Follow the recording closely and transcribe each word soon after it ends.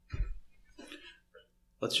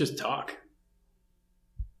let's just talk.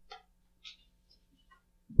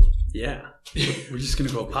 Yeah, we're just going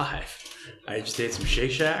to go live. I just ate some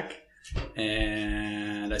Shake Shack,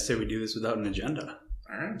 and I say we do this without an agenda.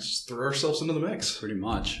 All right, let's just throw ourselves into the mix. Pretty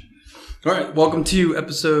much. All right, welcome to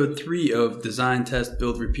episode 3 of Design, Test,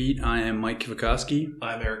 Build, Repeat. I am Mike Kivakowski.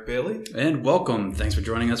 I'm Eric Bailey. And welcome. Thanks for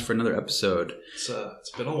joining us for another episode.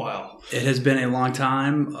 It's been a while. It has been a long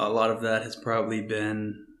time. A lot of that has been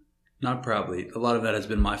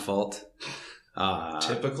my fault.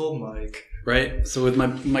 Typical Mike. Right? So with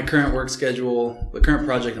my current work schedule, the current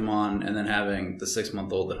project I'm on, and then having the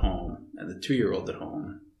 6-month-old at home and the 2-year-old at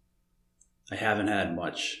home, I haven't had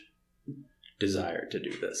much desire to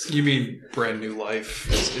do this. You mean brand new life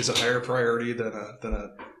is a higher priority than a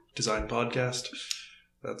design podcast?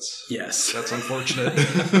 That's unfortunate.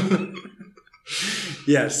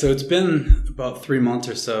 Yeah, so it's been about 3 months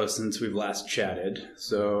or so since we've last chatted.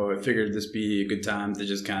 So I figured this be a good time to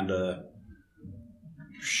just kind of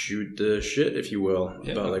shoot the shit, if you will,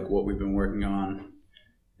 about like what we've been working on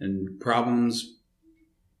and problems,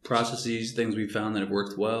 processes, things we found that have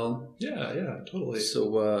worked well. Yeah, totally.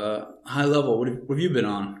 So high level, what have you been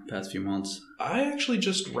on the past few months? I actually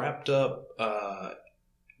just wrapped up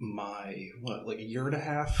my a year and a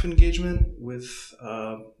half engagement with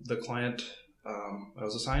the client I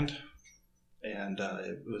was assigned, and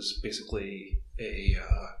it was basically a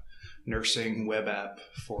nursing web app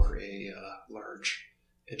for a large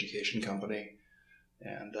education company.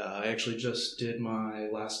 And I actually just did my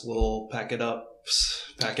last little pack it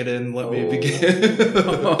in, let me begin.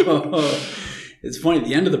 It's funny,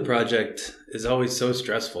 the end of the project is always so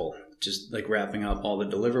stressful, just like wrapping up all the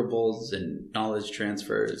deliverables and knowledge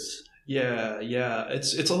transfers. Yeah.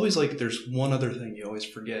 It's always like there's one other thing you always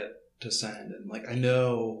forget to send. And like, I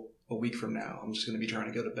know a week from now, I'm just going to be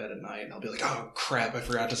trying to go to bed at night and I'll be like, oh crap, I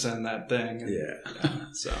forgot to send that thing. And, yeah.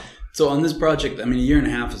 So on this project, I mean, a year and a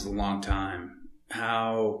half is a long time.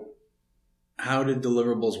 How did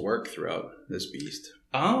deliverables work throughout this beast?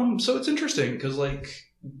 So it's interesting because like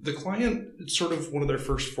the client, it's sort of one of their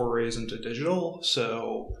first forays into digital.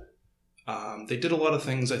 So they did a lot of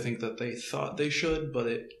things I think that they thought they should, but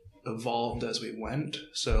it evolved as we went.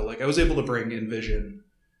 So like I was able to bring InVision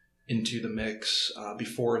into the mix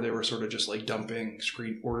before they were sort of just like dumping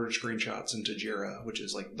ordered screenshots into Jira, which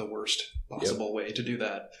is like the worst possible way to do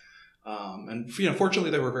that. And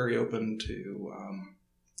fortunately they were very open to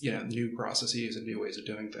new processes and new ways of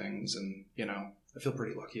doing things, and I feel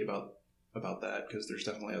pretty lucky about that because there's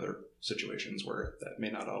definitely other situations where that may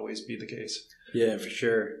not always be the case. Yeah, for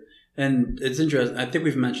sure. And it's interesting. I think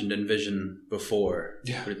we've mentioned InVision before.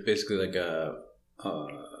 Yeah, but it's basically like a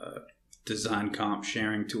design comp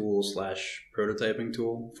sharing tool / prototyping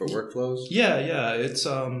tool for workflows. Yeah. It's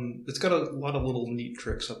got a lot of little neat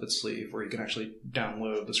tricks up its sleeve where you can actually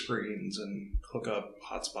download the screens and hook up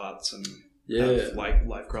hotspots and have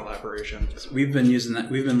live collaboration. So we've been using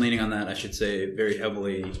that. We've been leaning on that, I should say, very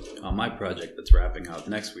heavily on my project that's wrapping up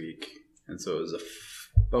next week. And so it was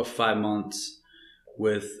about 5 months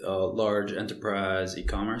with a large enterprise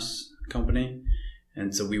e-commerce company.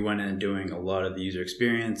 And so we went in doing a lot of the user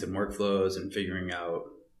experience and workflows and figuring out,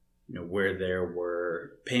 where there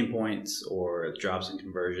were pain points or drops in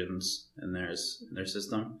conversions in their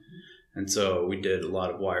system. And so we did a lot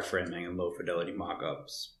of wireframing and low fidelity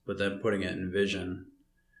mock-ups, but then putting it in Vision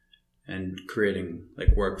and creating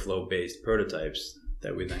like workflow based prototypes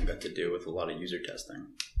that we then got to do with a lot of user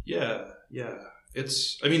testing. Yeah.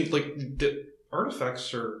 The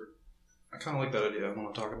artifacts are, I kind of like that idea. I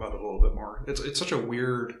want to talk about it a little bit more. It's such a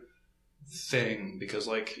weird thing because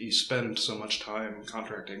like you spend so much time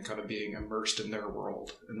contracting, kind of being immersed in their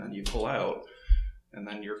world, and then you pull out, and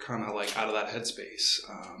then you're kind of like out of that headspace.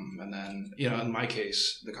 And then in my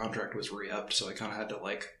case, the contract was re-upped, so I kind of had to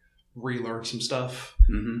like relearn some stuff.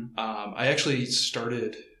 Mm-hmm. I actually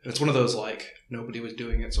started. It's one of those like nobody was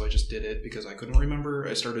doing it, so I just did it because I couldn't remember.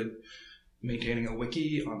 I started maintaining a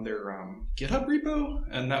wiki on their GitHub repo,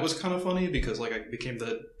 and that was kind of funny because like I became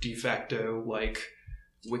the de facto like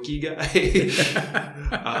wiki guy.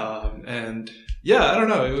 And yeah, I don't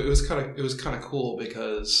know, it was kind of cool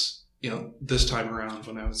because this time around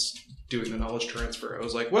when I was doing the knowledge transfer, I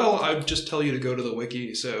was like, well, I'd just tell you to go to the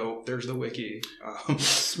wiki, so there's the wiki.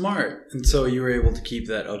 Smart. And so you were able to keep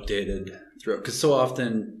that updated throughout, because so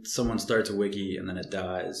often someone starts a wiki and then it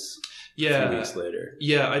dies. Yeah. A few weeks later.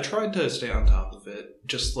 Yeah, I tried to stay on top of it.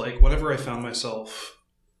 Just like whenever I found myself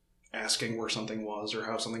asking where something was or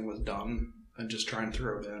how something was done, I'd just try and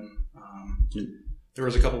throw it in. There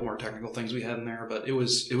was a couple more technical things we had in there, but it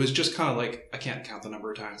was just kind of like, I can't count the number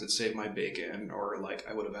of times it saved my bacon, or like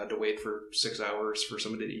I would have had to wait for 6 hours for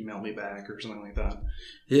somebody to email me back or something like that.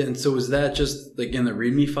 Yeah, and so was that just like in the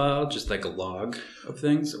README file, just like a log of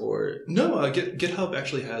things, or no? GitHub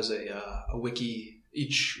actually has a wiki.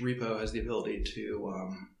 Each repo has the ability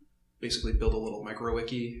to basically build a little micro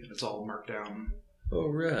wiki, and it's all marked down. Oh,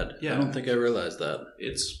 rad. Yeah. I don't think I realized that.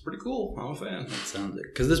 It's pretty cool. I'm a fan. That sounds it.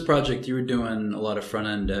 Because this project, you were doing a lot of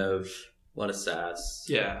front-end dev, a lot of SaaS.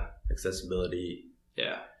 Yeah. Accessibility.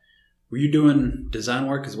 Yeah. Were you doing design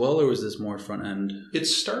work as well, or was this more front-end? It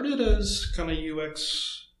started as kind of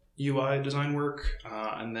UX, UI design work,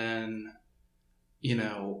 and then, you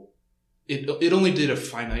know, it only did a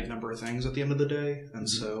finite number of things at the end of the day, and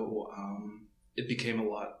so it became a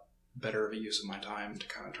lot better of a use of my time to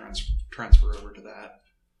kind of transfer over to that.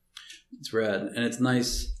 It's rad. And it's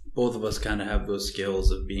nice, both of us kind of have those skills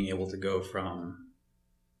of being able to go from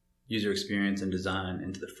user experience and design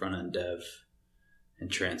into the front-end dev and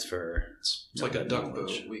transfer. It's like a duck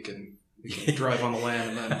boat. We can drive on the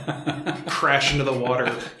land and then crash into the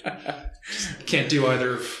water. Can't do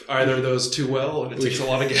either of those too well, and it takes a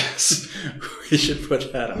lot of gas. We should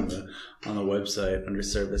put that on the website under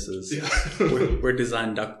services. Yeah. we're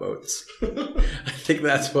design duck boats. I think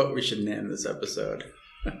that's what we should name this episode.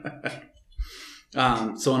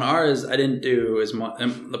 So on ours, I didn't do as much.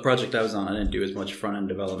 The project I was on, I didn't do as much front end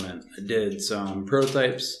development. I did some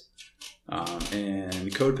prototypes and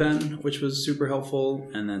CodePen, which was super helpful,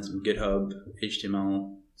 and then some GitHub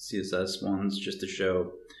HTML, CSS ones just to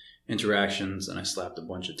show interactions, and I slapped a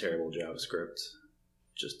bunch of terrible JavaScript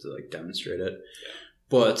just to like demonstrate it. Yeah.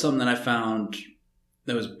 But something that I found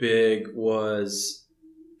that was big was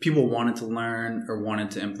people wanted to learn or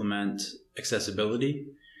wanted to implement accessibility,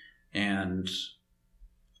 and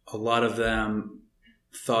a lot of them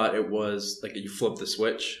thought it was like you flip the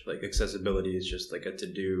switch, like accessibility is just like a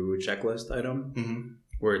to-do checklist item,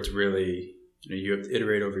 where it's really, you have to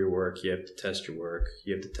iterate over your work, you have to test your work,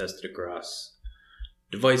 you have to test it across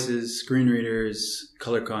devices, screen readers,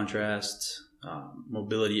 color contrast,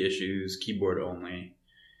 mobility issues, keyboard only.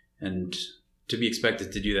 And to be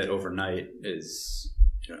expected to do that overnight is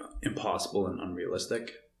impossible and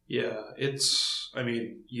unrealistic. Yeah, I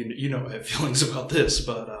mean, you know I have feelings about this,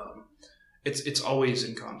 but it's always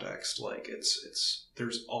in context. Like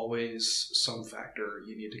there's always some factor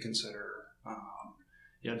you need to consider.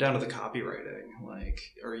 Down to the copywriting. Like,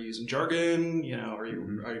 are you using jargon? Are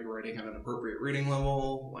you writing at an appropriate reading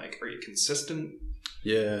level? Like, are you consistent?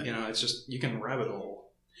 Yeah. It's just, you can rabbit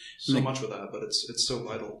hole so much with that, but it's so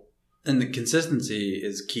vital. And the consistency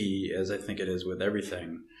is key, as I think it is with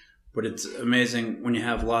everything. But it's amazing when you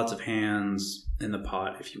have lots of hands in the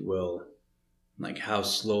pot, if you will, like how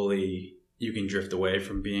slowly you can drift away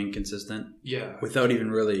from being consistent. Yeah. Without even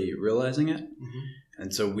really realizing it.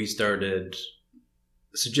 And so we started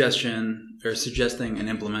suggesting and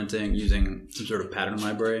implementing using some sort of pattern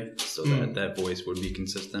library so that voice would be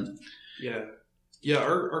consistent. Yeah,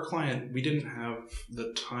 our client, we didn't have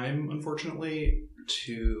the time, unfortunately,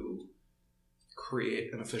 to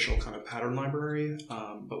create an official kind of pattern library,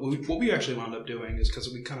 but what we actually wound up doing is,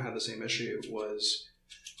 because we kind of had the same issue, was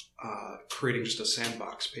creating just a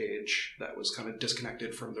sandbox page that was kind of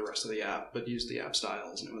disconnected from the rest of the app, but used the app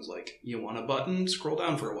styles. And it was like, you want a button? Scroll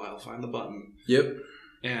down for a while, find the button. Yep.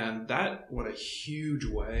 And that went a huge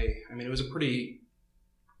way. I mean, it was a pretty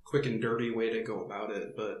quick and dirty way to go about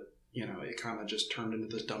it, but, it kind of just turned into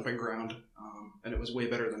this dumping ground, and it was way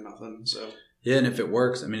better than nothing. So yeah, and if it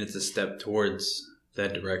works, I mean, it's a step towards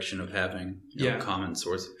that direction of having a common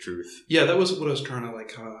source of truth. Yeah, that was what I was trying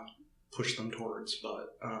to kind of push them towards,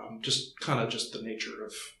 but just the nature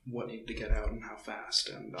of what needed to get out and how fast.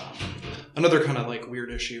 And another kind of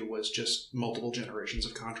weird issue was just multiple generations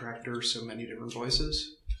of contractors, so many different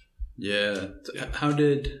voices. Yeah.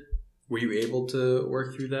 Were you able to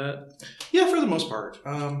work through that? Yeah, for the most part.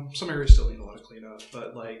 Some areas still need a lot of cleanup,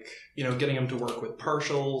 but getting them to work with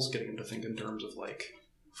partials, getting them to think in terms of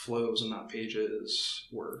flows and not pages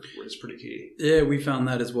was pretty key. Yeah, we found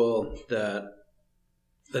that as well,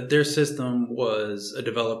 that their system was a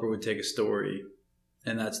developer would take a story,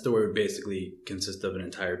 and that story would basically consist of an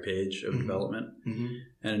entire page of development. And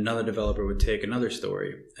another developer would take another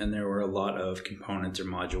story, and there were a lot of components or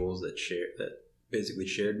modules that basically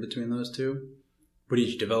shared between those two, but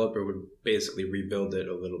each developer would basically rebuild it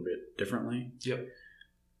a little bit differently. Yep.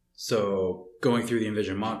 So going through the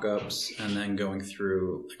InVision mockups and then going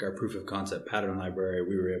through our proof of concept pattern library,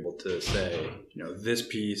 we were able to say, this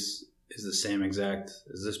piece is the same exact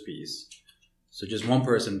as this piece. So just one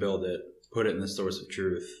person build it, put it in the source of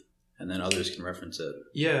truth, and then others can reference it.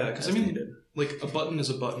 Yeah, because I mean, needed. like a button is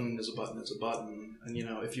a button is a button is a button, and you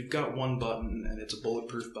know, if you've got one button and it's a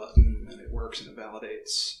bulletproof button and it works and it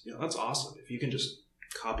validates, you know, that's awesome. If you can just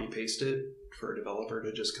copy paste it for a developer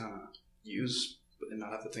to just kind of use and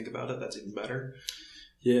not have to think about it, that's even better.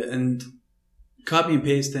 Yeah, and copy and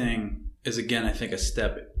pasting is, again, I think, a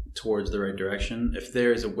step towards the right direction. If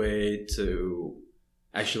there's a way to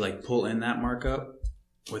actually like pull in that markup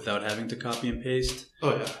without having to copy and paste,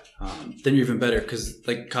 then you're even better, because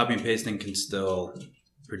like copy and pasting can still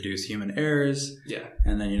produce human errors. Yeah.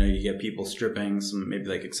 And then, you know, you get people stripping some maybe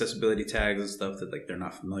like accessibility tags and stuff that like they're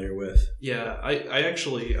not familiar with. Yeah, I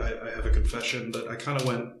actually have a confession that I kind of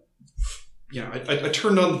went, you know, I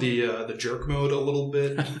turned on the jerk mode a little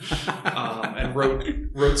bit and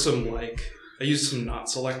wrote some, like, I used some not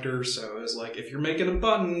selectors. So it was like, if you're making a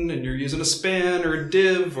button and you're using a span or a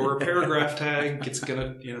div or a paragraph tag, it's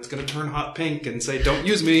gonna turn hot pink and say, "Don't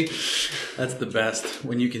use me." That's the best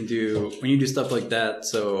when you do stuff like that.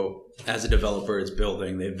 So as a developer is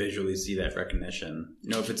building, they visually see that recognition. You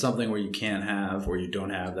know, if it's something where you can't have or you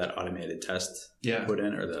don't have that automated test put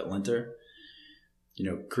in, or the linter, you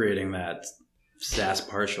know, creating that SAS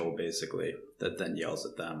partial basically that then yells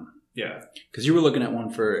at them. Yeah. Because you were looking at one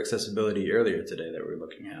for accessibility earlier today that we were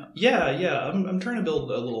looking at. Yeah. I'm trying to build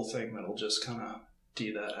a little thing that'll just kind of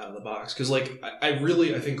do that out of the box. Because, like, I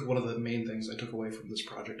think one of the main things I took away from this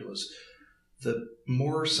project was the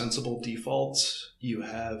more sensible defaults you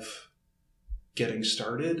have getting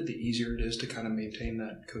started, the easier it is to kind of maintain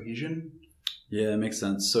that cohesion. Yeah, it makes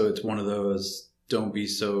sense. So it's one of those, don't be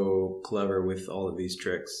so clever with all of these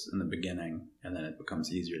tricks in the beginning, and then it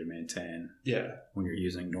becomes easier to maintain. Yeah. When you're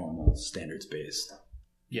using normal standards-based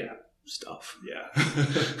stuff. Yeah.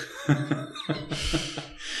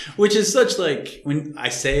 Which is such, like, when I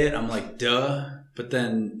say it, I'm like, duh. But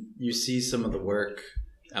then you see some of the work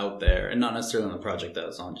out there, and not necessarily on the project that I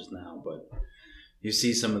was on just now, but you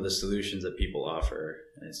see some of the solutions that people offer,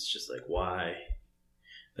 and it's just like, why?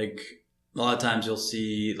 Like, a lot of times you'll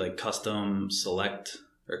see like custom select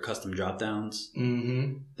or custom drop downs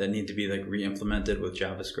that need to be like re-implemented with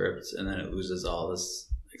JavaScript, and then it loses all this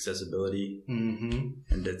accessibility. And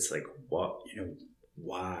it's like, what, you know,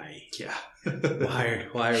 why? Yeah.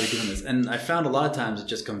 why are we doing this? And I found a lot of times it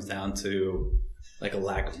just comes down to like a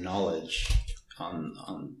lack of knowledge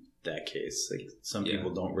on that case. Like some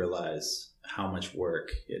people don't realize how much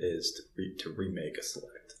work it is to remake a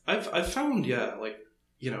select. I've found, like,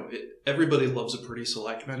 you know, everybody loves a pretty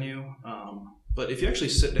select menu. But if you actually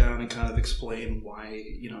sit down and kind of explain why,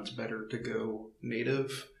 you know, it's better to go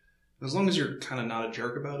native, as long as you're kind of not a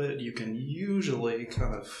jerk about it, you can usually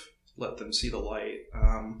kind of let them see the light.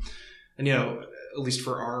 And, you know, at least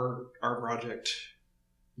for our project,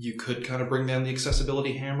 you could kind of bring down the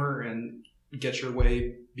accessibility hammer and get your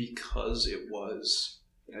way because it was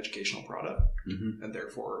an educational product and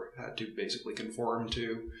therefore had to basically conform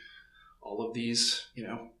to all of these, you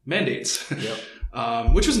know, mandates,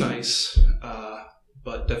 which was nice,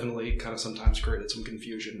 but definitely kind of sometimes created some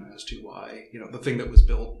confusion as to why, you know, the thing that was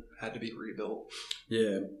built had to be rebuilt.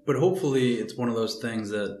 Yeah, but hopefully it's one of those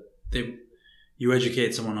things that you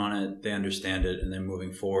educate someone on it, they understand it, and then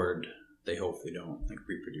moving forward, they hopefully don't like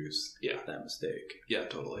reproduce that mistake. Yeah,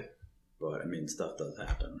 totally. But I mean, stuff does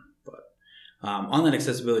happen. But on that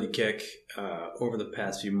accessibility kick, over the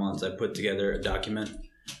past few months, I put together a document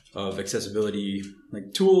of accessibility,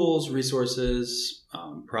 like tools, resources,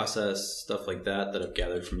 process, stuff like that I've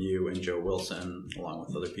gathered from you and Joe Wilson, along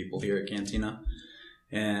with other people here at Cantina,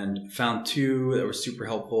 and found two that were super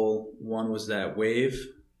helpful. One was that WAVE.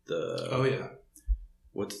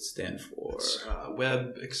 What's it stand for? It's,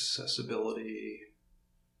 web accessibility.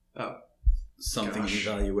 Something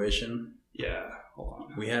evaluation. Yeah, hold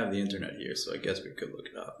on. We have the internet here, so I guess we could look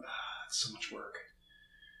it up. It's so much work.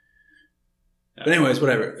 But anyways,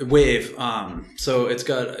 whatever. Wave. So it's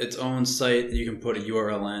got its own site that you can put a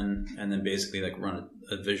URL in and then basically like run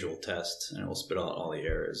a visual test and it will spit out all the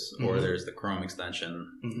errors. Or there's the Chrome extension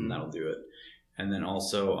and that'll do it. And then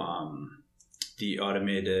also the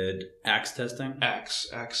automated Axe testing. Axe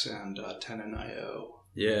and Tenon.io.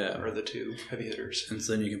 Yeah. Are the two heavy hitters. And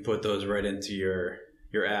so then you can put those right into your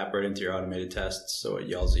app, right into your automated tests. So it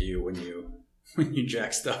yells at you when you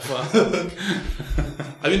jack stuff up.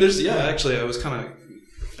 I mean, actually, I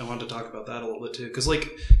wanted to talk about that a little bit too. Because,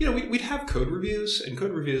 like, you know, we'd have code reviews, and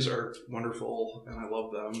code reviews are wonderful, and I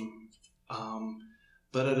love them.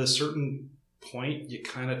 But at a certain point, you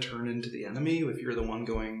kind of turn into the enemy if you're the one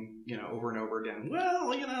going, you know, over and over again,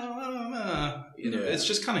 well, you know, it's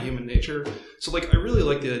just kind of human nature. So, like, I really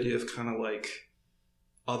like the idea of kind of, like,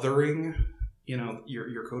 othering,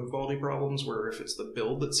 your code quality problems, where if it's the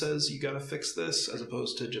build that says you got to fix this, as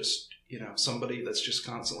opposed to just somebody that's just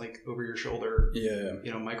constantly over your shoulder,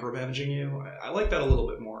 micromanaging you. I like that a little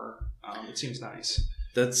bit more. It seems nice.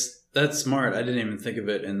 That's smart. I didn't even think of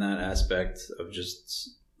it in that aspect of just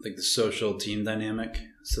like the social team dynamic.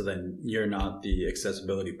 So then you're not the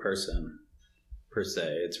accessibility person per se.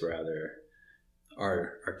 It's rather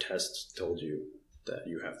our test told you that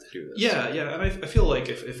you have to do this. Yeah. And I feel like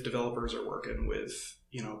if developers are working with,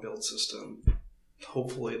 a build system,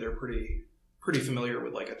 hopefully they're pretty familiar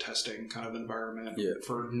with like a testing kind of environment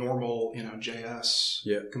for normal,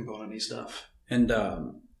 JS component-y stuff. And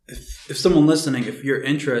if someone listening, if you're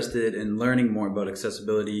interested in learning more about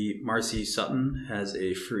accessibility, Marcy Sutton has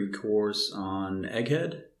a free course on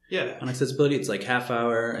Egghead. Yeah. On accessibility. It's like half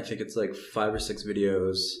hour. I think it's like 5 or 6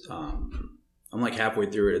 videos. I'm like halfway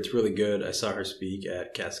through it. It's really good. I saw her speak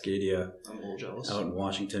at Cascadia. I'm a little jealous. Out in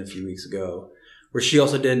Washington a few weeks ago, where she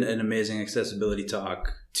also did an amazing accessibility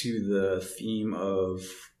talk to the theme of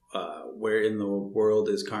where in the world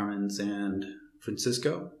is Carmen San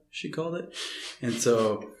Francisco, she called it. And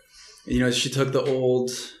so, she took the old,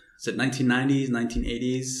 is it 1990s,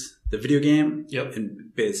 1980s, the video game,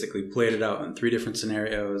 and basically played it out in 3 different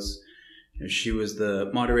scenarios. She was the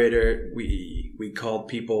moderator. We called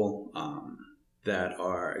people that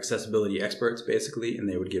are accessibility experts, basically, and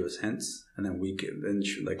they would give us hints, and then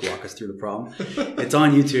she would walk us through the problem. It's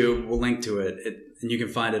on YouTube. We'll link to it. And you can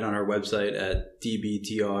find it on our website at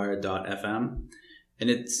dbtr.fm, and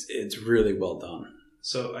it's really well done.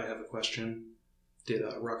 So I have a question. Did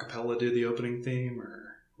Rockapella do the opening theme,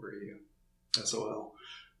 or were you SOL?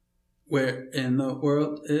 Where in the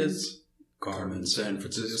world is Carmen San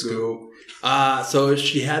Francisco? So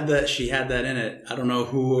she had that in it. I don't know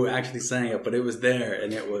who actually sang it, but it was there,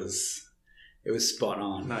 and it was spot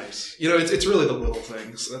on. Nice. It's really the little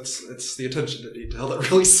things. It's the attention to detail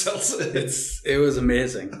that really sells it. It was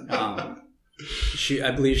amazing. I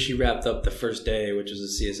believe she wrapped up the first day, which was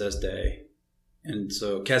a CSS day. And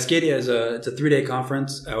so Cascadia it's a 3-day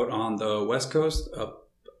conference out on the West Coast.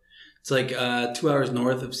 It's like 2 hours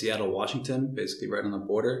north of Seattle, Washington, basically right on the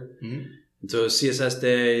border. Mm-hmm. And so CSS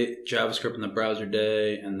day, JavaScript in the browser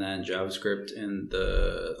day, and then JavaScript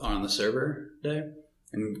on the server day.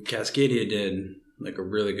 And Cascadia did a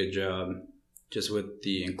really good job just with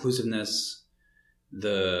the inclusiveness,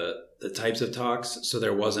 the types of talks. So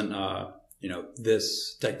there wasn't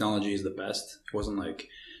this technology is the best. It wasn't like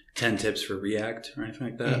 10 tips for React or anything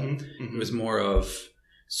like that. Mm-hmm, mm-hmm. It was more of,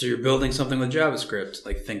 so you're building something with JavaScript,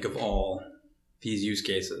 think of all these use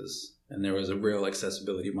cases. And there was a real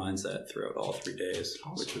accessibility mindset throughout all 3 days,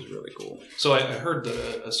 awesome. Which was really cool. So I heard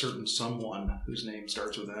that a certain someone whose name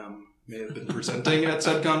starts with M may have been presenting at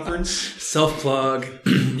said conference. Self-plug.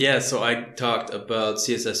 Yeah, so I talked about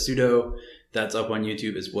CSS Pseudo. That's up on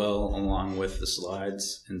YouTube as well, along with the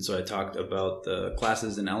slides. And so I talked about the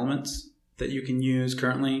classes and elements that you can use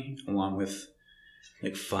currently, along with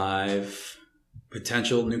 5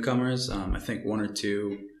 potential newcomers. I think 1 or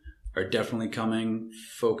 2 are definitely coming.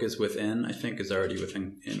 Focus Within, I think, is already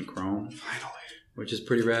in Chrome. Finally. Which is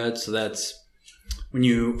pretty rad. So that's when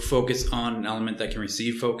you focus on an element that can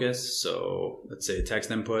receive focus. So let's say text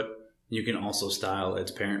input. You can also style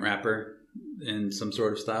its parent wrapper in some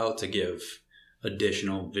sort of style to give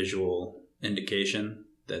additional visual indication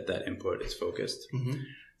that input is focused. Mm-hmm.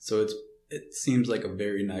 So it seems like a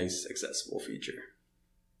very nice, accessible feature.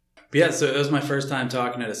 But yeah, so it was my first time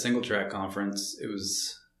talking at a single track conference. It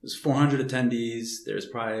was 400 attendees. There's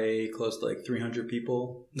probably close to 300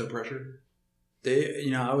 people. No pressure.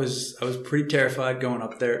 I was pretty terrified going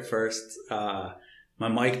up there at first. My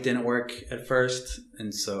mic didn't work at first,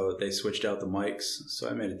 and so they switched out the mics. So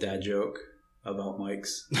I made a dad joke about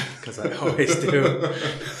mics, because I always do.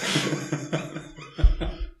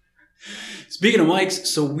 Speaking of mics,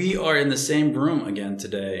 so we are in the same room again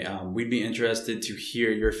today. We'd be interested to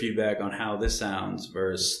hear your feedback on how this sounds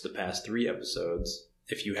versus the past 3 episodes.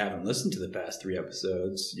 If you haven't listened to the past 3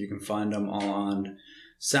 episodes, you can find them all on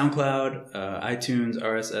SoundCloud, iTunes,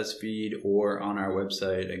 RSS feed, or on our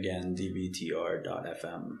website, again,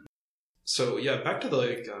 dbtr.fm. So, yeah, back to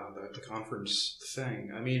the conference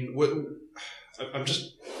thing. I mean, I'm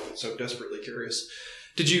just so desperately curious.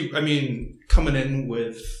 Did you, coming in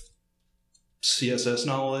with CSS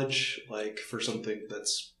knowledge, for something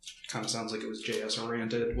that's kind of sounds like it was JS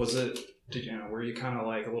oriented, were you kind of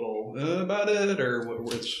a little about it, or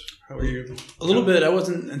how were you? A little bit. I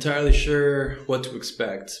wasn't entirely sure what to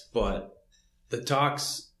expect, but the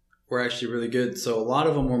talks were actually really good. So a lot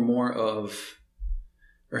of them were more of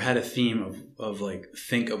or had a theme of like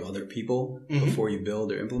think of other people before you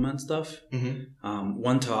build or implement stuff.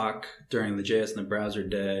 One talk during the JS in the Browser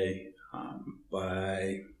Day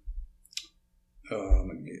by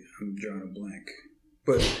I'm drawing a blank,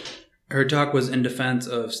 but her talk was in defense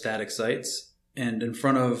of static sites. And in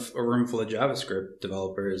front of a room full of JavaScript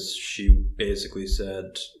developers, she basically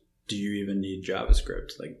said, do you even need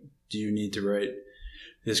JavaScript? Like, do you need to write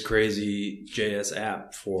this crazy JS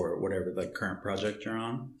app for whatever like current project you're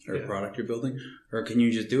on or product you're building? Or can you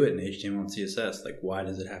just do it in HTML and CSS? Like, why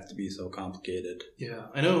does it have to be so complicated? Yeah,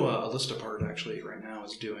 I know Listapart actually right now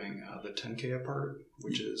is doing the 10K Apart,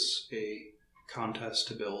 which is a contest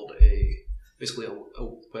to build basically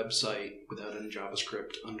a website without any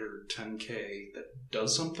JavaScript under 10K that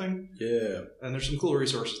does something. Yeah. And there's some cool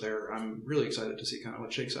resources there. I'm really excited to see kind of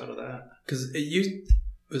what shakes out of that. Because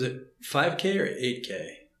was it 5K or 8K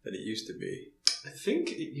that it used to be? I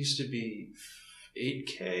think it used to be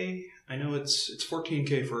 8K. I know it's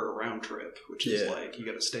 14K for a round trip, which is like you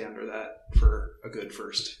got to stay under that for a good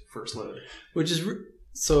first load. Which is...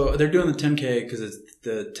 So they're doing the 10K because it's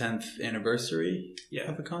the 10th anniversary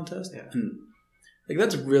of the contest? Yeah. And like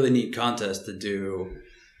that's a really neat contest to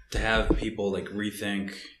have people like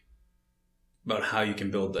rethink about how you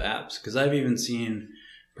can build the apps. Because I've even seen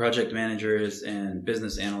project managers and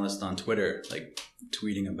business analysts on Twitter like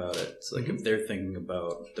tweeting about it. So like if they're thinking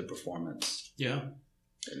about the performance. Yeah.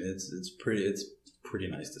 It's pretty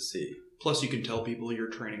nice to see. Plus you can tell people you're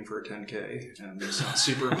training for a 10K and it's not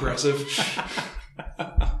super impressive.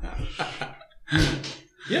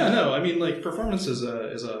 Yeah, no, I mean, like performance is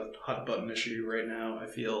a hot button issue right now. I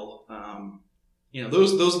feel,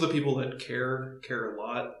 those are the people that care a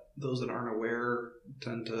lot. Those that aren't aware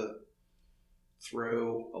tend to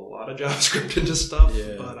throw a lot of JavaScript into stuff.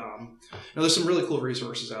 Yeah. But there's some really cool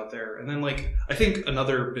resources out there. And then like I think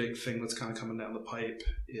another big thing that's kind of coming down the pipe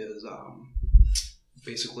is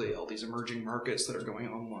basically all these emerging markets that are going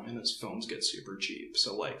online as phones get super cheap.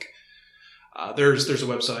 So like. There's a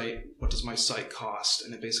website, what does my site cost?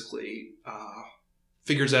 And it basically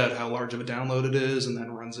figures out how large of a download it is and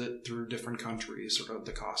then runs it through different countries, sort of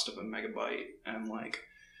the cost of a megabyte. And like,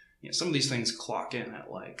 some of these things clock in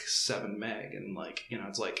at like 7 meg. And like,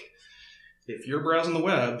 it's like, if you're browsing the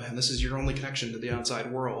web and this is your only connection to the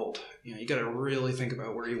outside world, you got to really think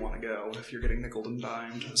about where you want to go if you're getting nickeled and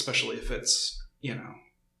dimed, especially if it's,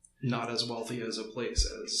 not as wealthy as a place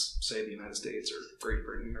as, say, the United States or Great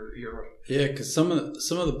Britain or Europe. Yeah, because some of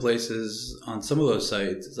the places on some of those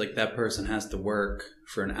sites, it's like that person has to work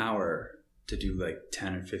for an hour to do like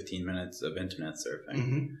 10 or 15 minutes of internet surfing.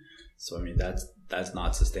 Mm-hmm. So, I mean, that's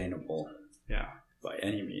not sustainable by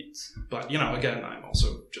any means. But, again, I'm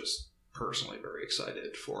also just personally very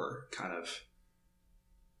excited for kind of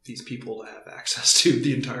these people to have access to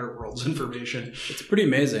the entire world's information. It's pretty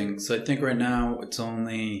amazing. So I think right now it's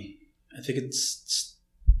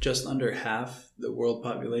just under half the world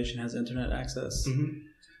population has internet access. Mm-hmm.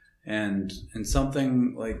 And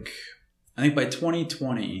something like, I think by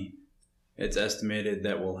 2020, it's estimated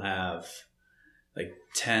that we'll have like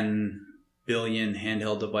 10 billion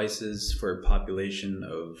handheld devices for a population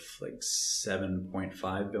of like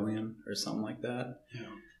 7.5 billion or something like that. Yeah.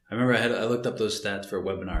 I remember I looked up those stats for a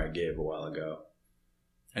webinar I gave a while ago,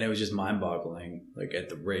 and it was just mind-boggling, like at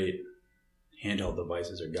the rate handheld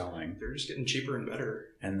devices are going. They're just getting cheaper and better.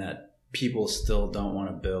 And that people still don't want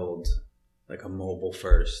to build like a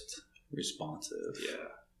mobile-first responsive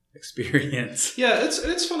experience. Yeah,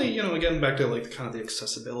 it's funny, again, back to like kind of the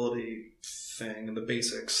accessibility thing and the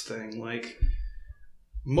basics thing. Like,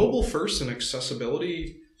 mobile-first and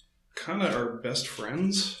accessibility kind of are best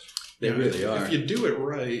friends. They really are. If you do it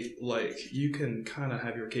right, like you can kind of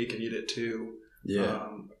have your cake and eat it too. Yeah.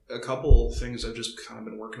 A couple things I've just kind of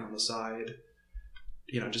been working on the side,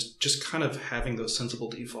 just kind of having those sensible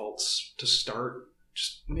defaults to start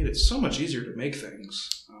just made it so much easier to make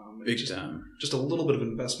things. Big time. Just a little bit of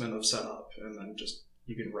investment of setup, and then just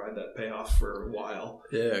you can ride that payoff for a while.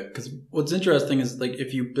 Yeah, because what's interesting is like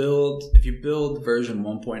if you build version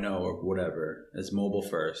 1.0 or whatever as mobile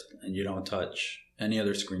first, and you don't touch any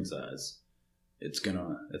other screen size, it's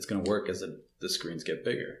gonna work as the screens get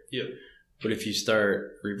bigger. Yeah. But if you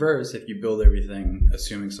start reverse, if you build everything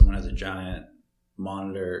assuming someone has a giant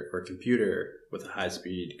monitor or computer with a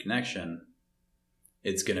high-speed connection,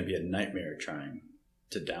 it's going to be a nightmare trying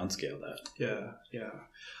to downscale that. Yeah.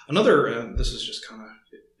 Another, this is just kind of,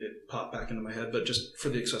 it popped back into my head, but just for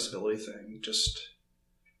the accessibility thing, just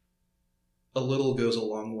a little goes a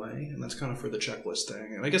long way, and that's kind of for the checklist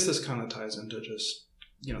thing. And I guess this kind of ties into just,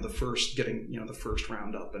 the first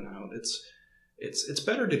round up and out. it's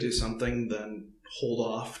better to do something than hold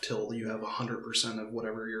off till you have 100% of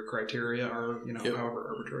whatever your criteria are,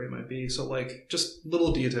 however arbitrary it might be. So like just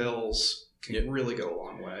little details can really go a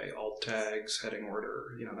long way. Alt tags, heading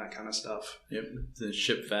order, that kind of stuff. Yep. The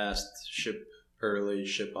ship fast, ship early,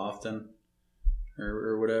 ship often,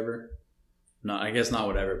 or whatever. No, I guess not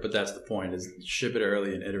whatever, but that's the point, is ship it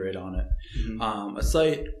early and iterate on it. Mm-hmm. A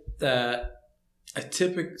site that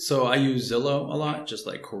so I use Zillow a lot, just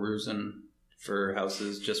like perusing for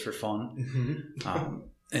houses just for fun. Mm-hmm.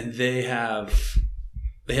 And they have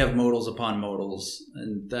modals upon modals,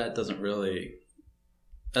 and that's not really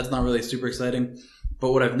super exciting.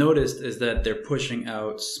 But what I've noticed is that they're pushing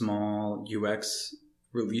out small UX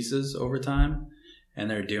releases over time, and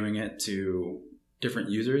they're doing it to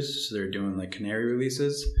different users. So they're doing like canary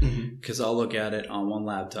releases, because I'll look at it on one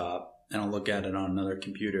laptop and I'll look at it on another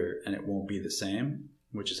computer and it won't be the same,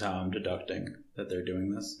 which is how I'm deducting that they're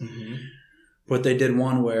doing this. Mm-hmm. But they did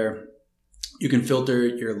one where you can filter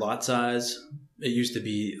your lot size. It used to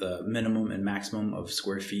be the minimum and maximum of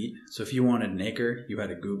square feet. So if you wanted an acre, you had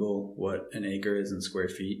to Google what an acre is in square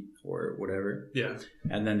feet or whatever. Yeah.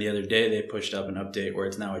 And then the other day they pushed up an update where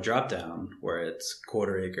it's now a drop down where it's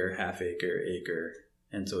quarter acre, half acre, acre.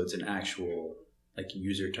 And so it's in actual like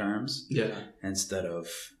user terms. Yeah. Instead of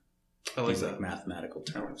these like mathematical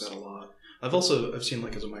terms. I like that a lot. I've seen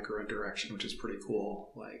like as a micro interaction, which is pretty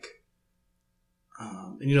cool. Like,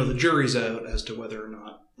 and the jury's out as to whether or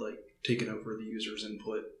not like taking over the user's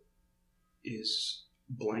input is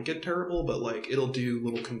blanket terrible, but like it'll do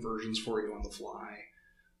little conversions for you on the fly.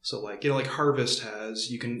 So like, like Harvest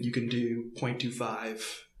has, you can do 0.25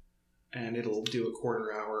 and it'll do a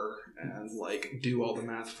quarter hour and like do all the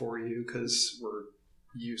math for you, because we're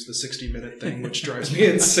use the 60-minute thing, which drives me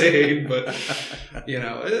insane. But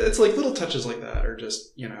it's like little touches like that are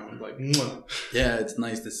just like mwah. Yeah, it's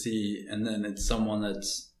nice to see. And then it's someone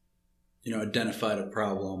that's identified a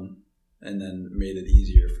problem and then made it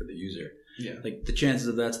easier for the user. Yeah, like the chances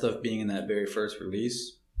of that stuff being in that very first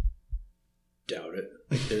release, doubt it.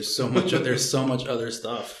 Like there's so much other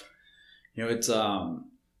stuff. It's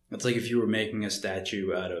like if you were making a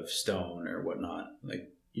statue out of stone or whatnot. Like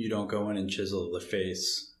you don't go in and chisel the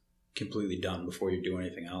face completely done before you do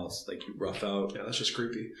anything else. Like you rough out. Yeah, that's just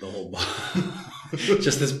creepy. The whole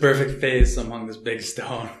just this perfect face among this big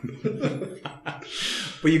stone.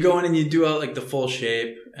 But you go in and you do out like the full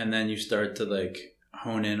shape, and then you start to like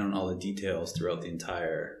hone in on all the details throughout the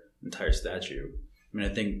entire statue. I mean,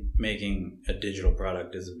 I think making a digital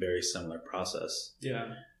product is a very similar process.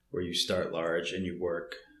 Yeah. Where you start large and you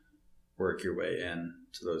work your way in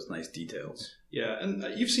to those nice details. Yeah, and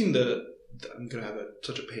you've seen I'm going to have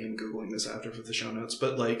such a pain Googling this after for the show notes,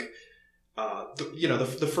 but like,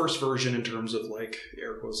 the first version in terms of like,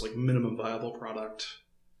 air quotes, like minimum viable product,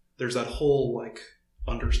 there's that whole like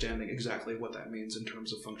understanding exactly what that means in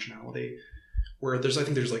terms of functionality, where I think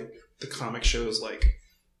there's like the comic shows like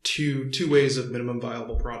two ways of minimum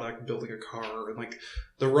viable product building a car, and like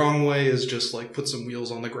the wrong way is just like put some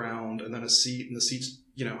wheels on the ground and then a seat, and the seat's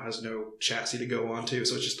has no chassis to go onto,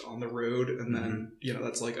 so it's just on the road, and then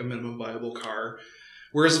that's like a minimum viable car.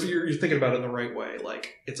 Whereas if you're thinking about it in the right way,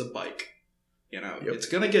 like it's a bike, it's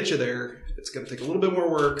gonna get you there, it's gonna take a little bit more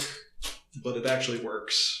work, but it actually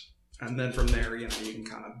works, and then from there you can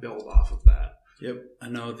kind of build off of that. Yep, I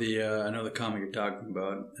know the comic you're talking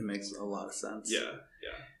about. It makes a lot of sense. Yeah.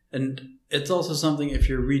 And it's also something, if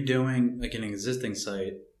you're redoing like an existing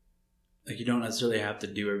site, like you don't necessarily have to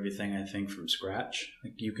do everything, I think, from scratch.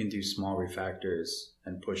 Like you can do small refactors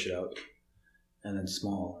and push it out, and then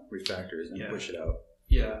small refactors and push it out.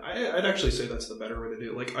 Yeah, I'd actually say that's the better way to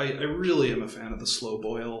do it. Like I really am a fan of the slow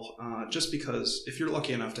boil, just because if you're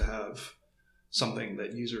lucky enough to have something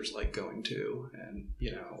that users like going to, and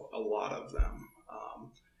a lot of them,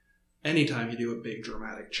 anytime you do a big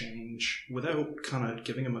dramatic change without kind of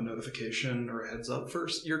giving them a notification or a heads up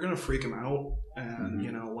first, you're going to freak them out. And,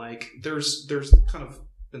 like there's kind of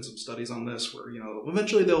been some studies on this where,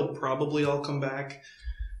 eventually they'll probably all come back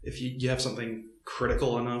if you have something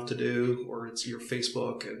critical enough to do, or it's your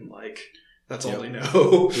Facebook and like, that's all they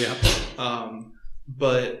know. Yeah.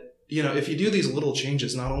 But if you do these little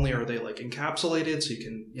changes, not only are they like encapsulated so you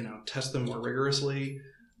can, test them more rigorously,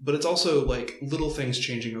 but it's also like little things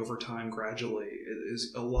changing over time gradually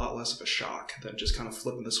is a lot less of a shock than just kind of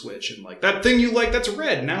flipping the switch and like, that thing you like, that's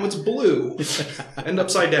red, now it's blue and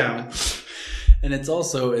upside down. And it's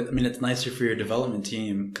also, it's nicer for your development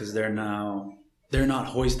team because they're not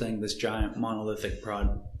hoisting this giant monolithic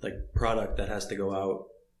product that has to go out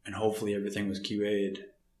and hopefully everything was QA'd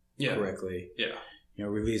correctly. Yeah.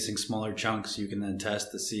 Releasing smaller chunks you can then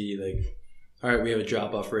test to see like, all right, we have a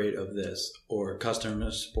drop-off rate of this, or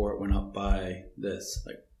customer support went up by this.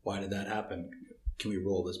 Like, why did that happen? Can we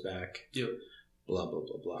roll this back? Yep. Blah, blah,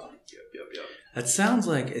 blah, blah. Yep. That sounds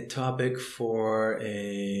like a topic for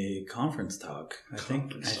a conference talk. I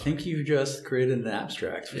think you just created an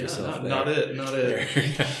abstract for yourself. Not it.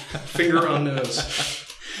 Finger on nose.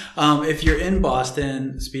 If you're in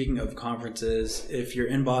Boston, speaking of conferences, if you're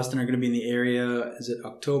in Boston or going to be in the area, is it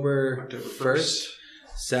October 1st?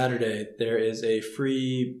 Saturday, there is a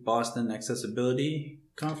free Boston Accessibility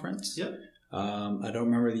Conference. Yep. I don't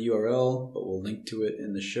remember the URL, but we'll link to it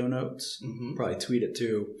in the show notes. Mm-hmm. Probably tweet it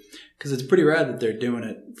too, because it's pretty rad that they're doing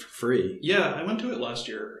it for free. Yeah, I went to it last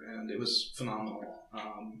year, and it was phenomenal.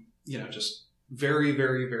 Just very,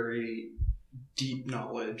 very, very deep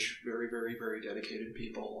knowledge, very, very, very dedicated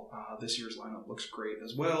people. This year's lineup looks great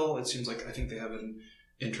as well. It seems like I think they have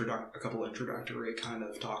a couple introductory kind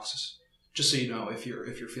of talks, just so you know if you're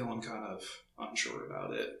feeling kind of unsure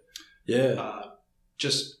about it. Yeah.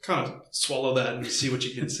 Just kind of swallow that and see what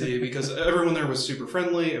you can see, because everyone there was super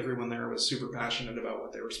friendly. Everyone there was super passionate about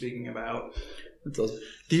what they were speaking about. That's awesome.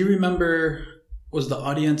 Do you remember, was the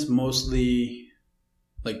audience mostly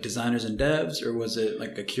like designers and devs, or was it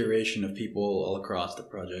like a curation of people all across the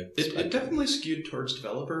project? It definitely skewed towards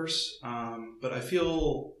developers, but I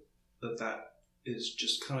feel that is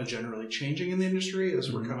just kind of generally changing in the industry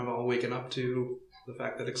as we're kind of all waking up to the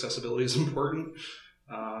fact that accessibility is important.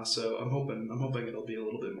 So I'm hoping it'll be a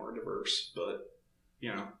little bit more diverse, but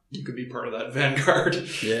you could be part of that vanguard.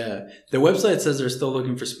 Yeah. The website says they're still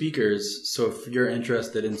looking for speakers. So if you're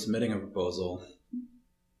interested in submitting a proposal,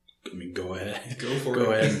 go ahead.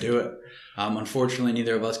 Go ahead and do it. Unfortunately,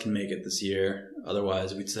 neither of us can make it this year.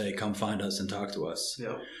 Otherwise, we'd say, come find us and talk to us.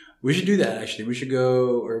 Yep. We should do that, actually. We should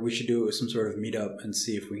do some sort of meetup and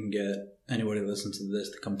see if we can get anybody that listens to this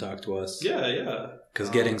to come talk to us. Yeah. Because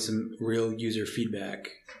getting some real user feedback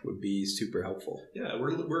would be super helpful. Yeah,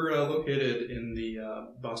 we're located in the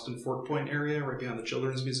Boston Fort Point area, right behind the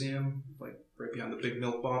Children's Museum, like right behind the Big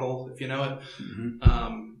Milk Bottle, if you know it.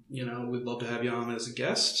 Mm-hmm. We'd love to have you on as a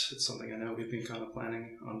guest. It's something I know we've been kind of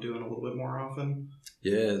planning on doing a little bit more often.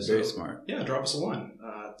 Yeah, it's very smart. Yeah, drop us a line.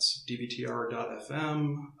 It's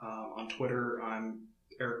dbtr.fm. On Twitter, I'm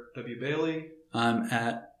Eric W. Bailey. I'm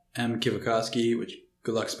at M. Kivakowski, which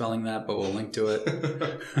good luck spelling that, but we'll link to it.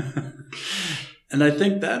 And I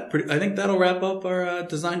think that'll wrap up our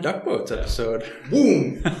Design Duck Boats episode.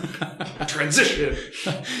 Boom! Transition!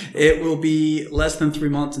 It will be less than 3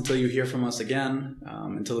 months until you hear from us again.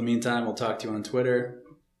 Until the meantime, we'll talk to you on Twitter.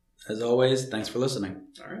 As always, thanks for listening.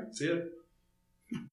 All right, see ya.